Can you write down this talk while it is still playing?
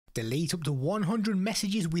Delete up to 100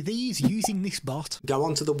 messages with ease using this bot. Go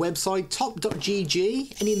onto the website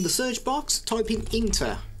top.gg and in the search box type in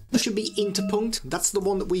Inter. There should be Interpunkt, that's the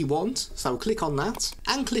one that we want, so click on that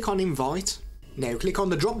and click on Invite. Now click on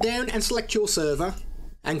the drop down and select your server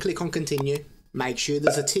and click on Continue. Make sure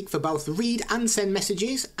there's a tick for both read and send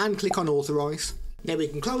messages and click on Authorize. Now we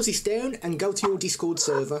can close this down and go to your Discord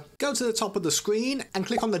server. Go to the top of the screen and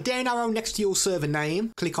click on the down arrow next to your server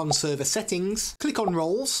name. Click on Server Settings. Click on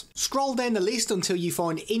Roles. Scroll down the list until you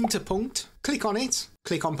find Interpunkt. Click on it.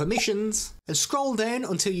 Click on Permissions. And scroll down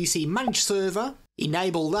until you see Manage Server.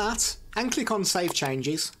 Enable that. And click on Save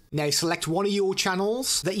Changes. Now select one of your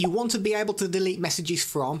channels that you want to be able to delete messages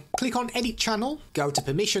from. Click on Edit Channel, go to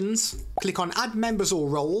Permissions, click on Add Members or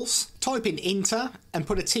Roles, type in Inter and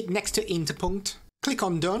put a tick next to Interpunkt. Click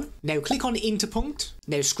on Done. Now click on Interpunkt.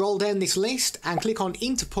 Now scroll down this list and click on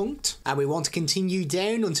Interpunkt, and we want to continue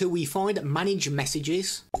down until we find Manage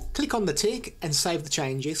Messages. Click on the tick and save the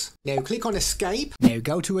changes. Now click on Escape. Now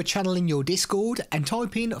go to a channel in your Discord and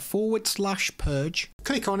type in /purge.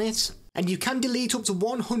 Click on it. And you can delete up to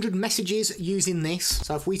 100 messages using this.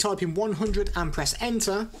 So if we type in 100 and press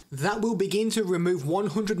enter, that will begin to remove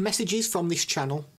 100 messages from this channel.